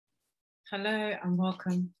Hello and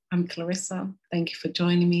welcome. I'm Clarissa. Thank you for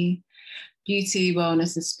joining me. Beauty,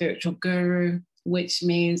 wellness, and spiritual guru, which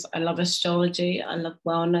means I love astrology, I love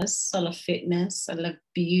wellness, I love fitness, I love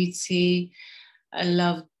beauty, I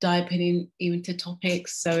love diving into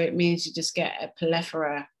topics. So it means you just get a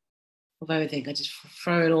plethora of everything. I just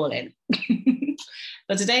throw it all in.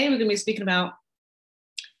 But today we're going to be speaking about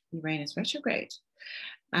Uranus retrograde.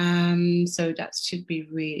 So that should be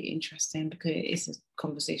really interesting because it's a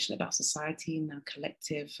conversation about society and our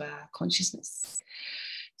collective consciousness.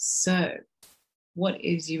 So what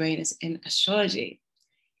is Uranus in astrology?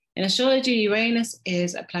 In astrology, Uranus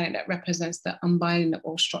is a planet that represents the unbinding of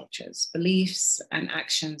all structures, beliefs, and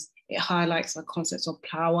actions. It highlights our concepts of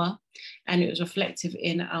power, and it is reflective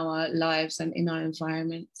in our lives and in our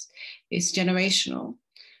environment. It's generational.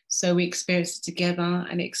 So we experienced it together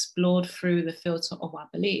and explored through the filter of our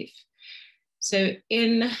belief. So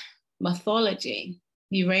in mythology,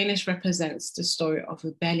 Uranus represents the story of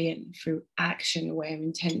rebellion through action where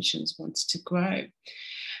intentions wanted to grow.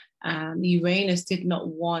 Uranus did not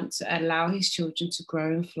want to allow his children to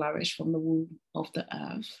grow and flourish from the womb of the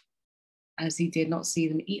earth, as he did not see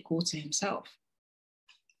them equal to himself.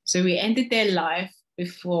 So he ended their life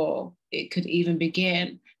before it could even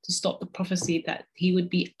begin to stop the prophecy that he would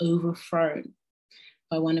be overthrown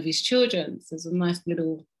by one of his children. So there's a nice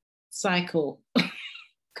little cycle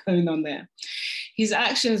going on there. His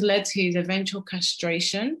actions led to his eventual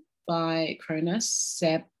castration by Cronus,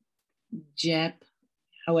 Jeb,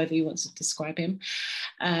 however you want to describe him,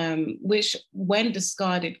 which when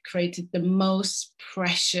discarded created the most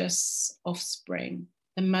precious offspring,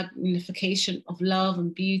 the magnification of love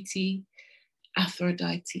and beauty,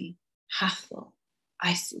 Aphrodite, Hathor,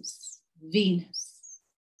 Isis, Venus,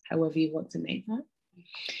 however you want to name her,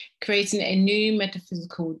 creating a new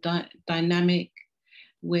metaphysical dynamic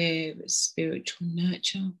with spiritual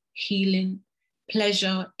nurture, healing,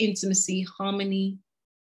 pleasure, intimacy, harmony,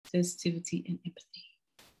 sensitivity, and empathy.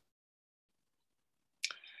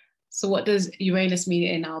 So what does Uranus mean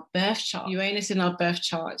in our birth chart? Uranus in our birth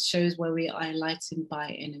chart shows where we are enlightened by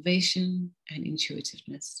innovation and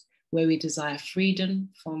intuitiveness, where we desire freedom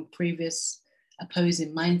from previous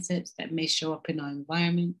opposing mindsets that may show up in our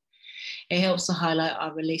environment. It helps to highlight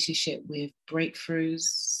our relationship with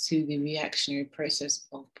breakthroughs to the reactionary process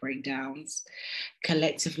of breakdowns,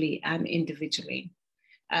 collectively and individually.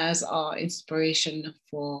 As our inspiration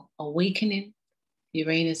for awakening,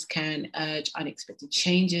 Uranus can urge unexpected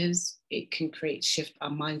changes. It can shift our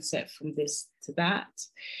mindset from this to that.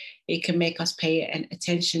 It can make us pay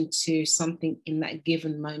attention to something in that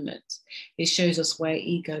given moment. It shows us where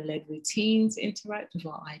ego-led routines interact with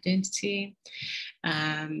our identity,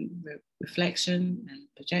 reflection and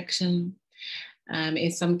projection.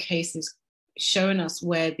 In some cases, showing us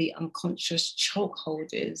where the unconscious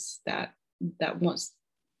chokehold is that wants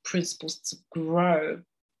principles to grow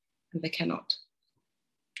and they connect.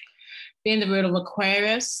 Being the ruler of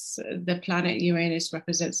Aquarius, the planet Uranus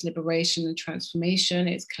represents liberation and transformation.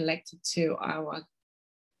 It's connected to our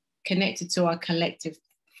collective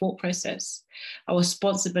thought process, our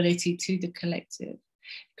responsibility to the collective,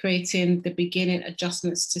 creating the beginning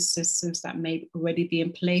adjustments to systems that may already be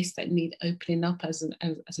in place that need opening up as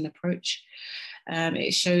an approach.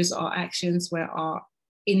 It shows our actions where our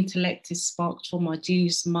intellect is sparked from our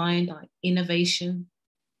genius mind, our innovation.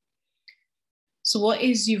 So what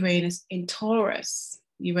is Uranus in Taurus?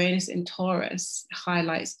 Uranus in Taurus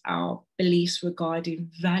highlights our beliefs regarding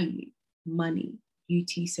value, money,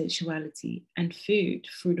 beauty, sensuality, and food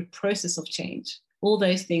through the process of change. All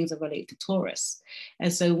those things are related to Taurus.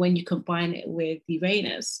 And so when you combine it with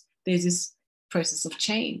Uranus, there's this process of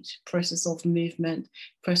change, process of movement,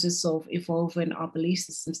 process of evolving our belief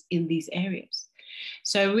systems in these areas.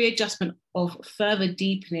 So readjustment of further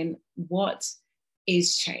deepening what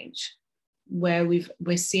is change, where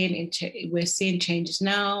we're seeing changes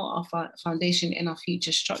now, our foundation in our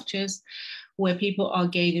future structures, where people are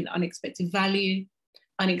gaining unexpected value,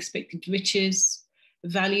 unexpected riches,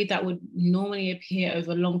 value that would normally appear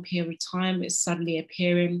over a long period of time is suddenly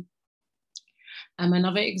appearing.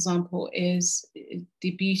 Another example is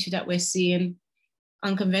the beauty that we're seeing.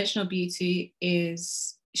 Unconventional beauty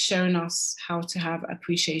is showing us how to have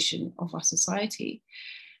appreciation of our society,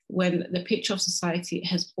 when the picture of society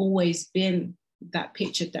has always been that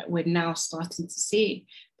picture that we're now starting to see,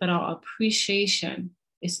 but our appreciation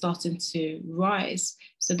is starting to rise.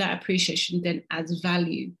 So that appreciation then adds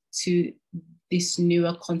value to this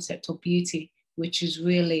newer concept of beauty, which has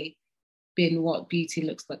really been what beauty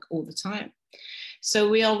looks like all the time. So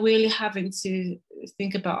we are really having to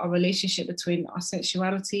think about our relationship between our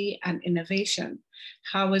sensuality and innovation.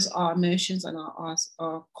 How is our emotions and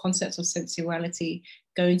our concepts of sensuality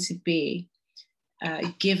going to be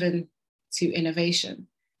given to innovation?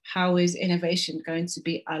 How is innovation going to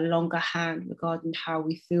be a longer hand regarding how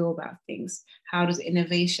we feel about things? How does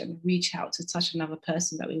innovation reach out to touch another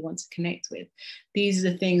person that we want to connect with? These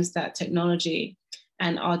are the things that technology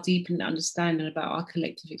and our deepened understanding about our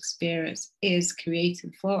collective experience is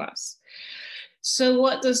creating for us. So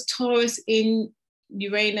what does Taurus in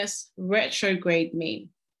Uranus retrograde mean?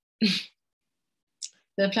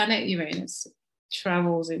 The planet Uranus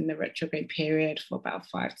travels in the retrograde period for about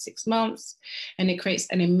 5 to 6 months, and it creates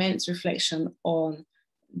an immense reflection on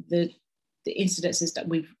the incidences that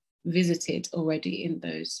we've visited already in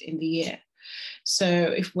the year. So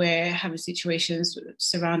if we're having situations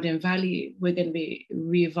surrounding value, we're going to be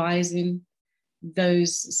revising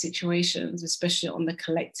those situations, especially on the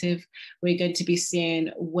collective. We're going to be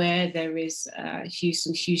seeing where there is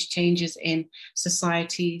some huge changes in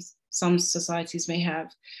societies. Some societies may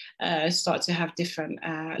have start to have different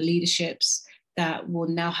leaderships that will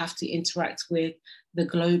now have to interact with the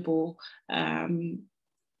global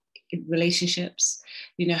relationships.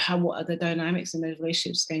 What are the dynamics in those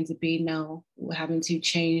relationships going to be now? We're having to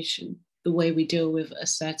change the way we deal with a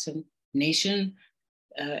certain nation,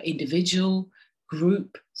 individual,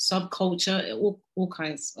 group, subculture, all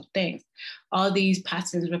kinds of things. Are these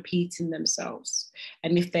patterns repeating themselves?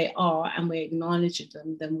 And if they are, and we're acknowledging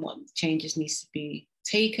them, then what changes needs to be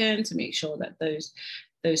taken to make sure that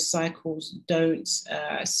those cycles don't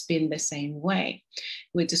spin the same way?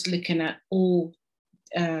 We're just looking at all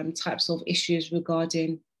types of issues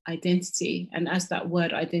regarding identity. And as that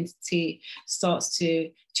word identity starts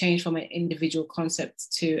to change from an individual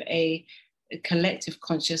concept to a collective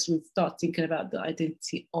conscious, we start thinking about the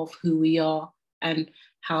identity of who we are and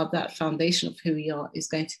how that foundation of who we are is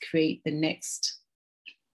going to create the next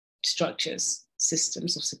structures,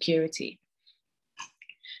 systems of security.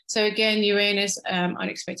 So again, Uranus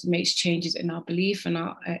unexpected makes changes in our belief and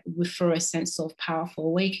for a sense of powerful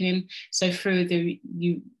awakening. So through the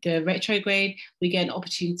retrograde, we get an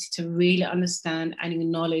opportunity to really understand and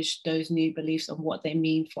acknowledge those new beliefs and what they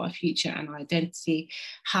mean for our future and our identity,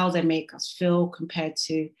 how they make us feel compared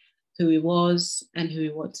to who we was and who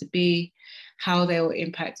we want to be, how they will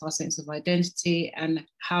impact our sense of identity, and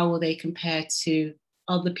how will they compare to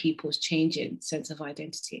other people's changing sense of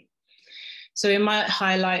identity. So it might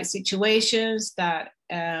highlight situations that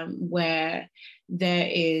where there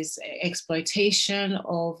is exploitation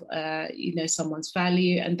of someone's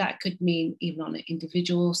value, and that could mean even on an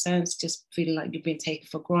individual sense, just feeling like you're being taken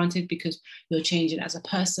for granted because you're changing as a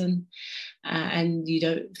person, and you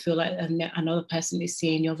don't feel like another person is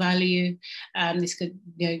seeing your value. This could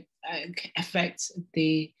affect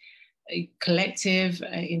the collective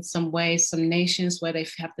in some ways. Some nations where they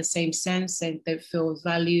have the same sense and they feel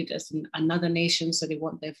valued as another nation, so they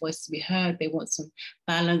want their voice to be heard. They want some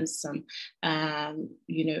balance, some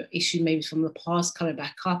issue maybe from the past coming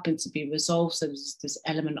back up and to be resolved. So there's this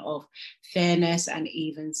element of fairness and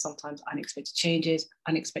even sometimes unexpected changes,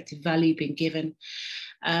 unexpected value being given.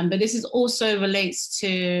 But this is also relates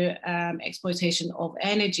to exploitation of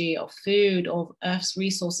energy, of food, of Earth's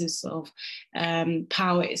resources, of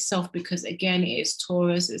power itself, because again, it is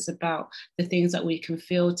Taurus. It's about the things that we can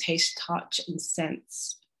feel, taste, touch, and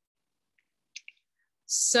sense.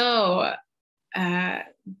 So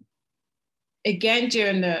again,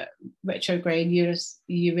 during the retrograde,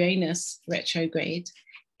 Uranus retrograde,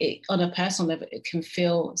 on a personal level, it can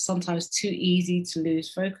feel sometimes too easy to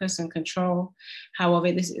lose focus and control.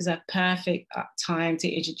 However, this is a perfect time to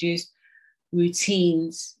introduce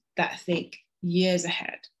routines that think years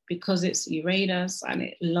ahead, because it's Uranus and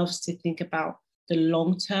it loves to think about the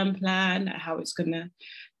long-term plan, how it's going to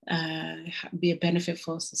be a benefit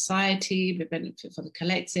for society, be a benefit for the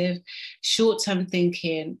collective. Short-term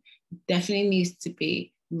thinking definitely needs to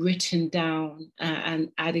be written down and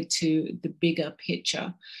added to the bigger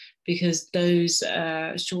picture, because those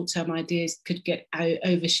short-term ideas could get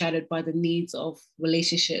overshadowed by the needs of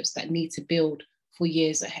relationships that need to build for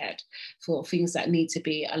years ahead, for things that need to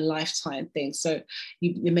be a lifetime thing. So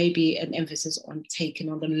there may be an emphasis on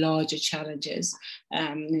taking on the larger challenges,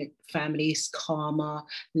 families, karma,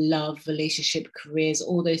 love, relationship, careers,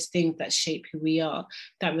 all those things that shape who we are,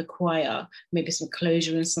 that require maybe some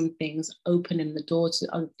closure in some things, opening the door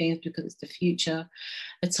to other things because it's the future.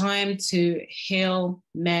 A time to heal,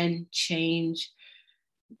 mend, change,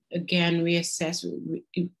 again, reassess,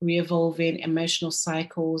 re-evolving emotional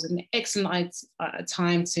cycles, and an excellent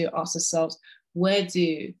time to ask ourselves, where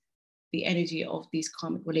do the energy of these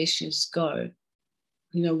karmic relationships go?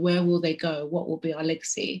 You know, where will they go? What will be our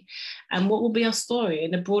legacy? And what will be our story?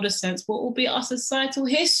 In a broader sense, what will be our societal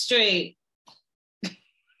history?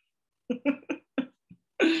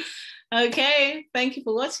 Okay, thank you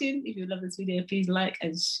for watching. If you love this video, please like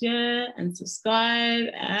and share and subscribe.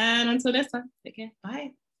 And until next time, take care.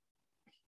 Bye.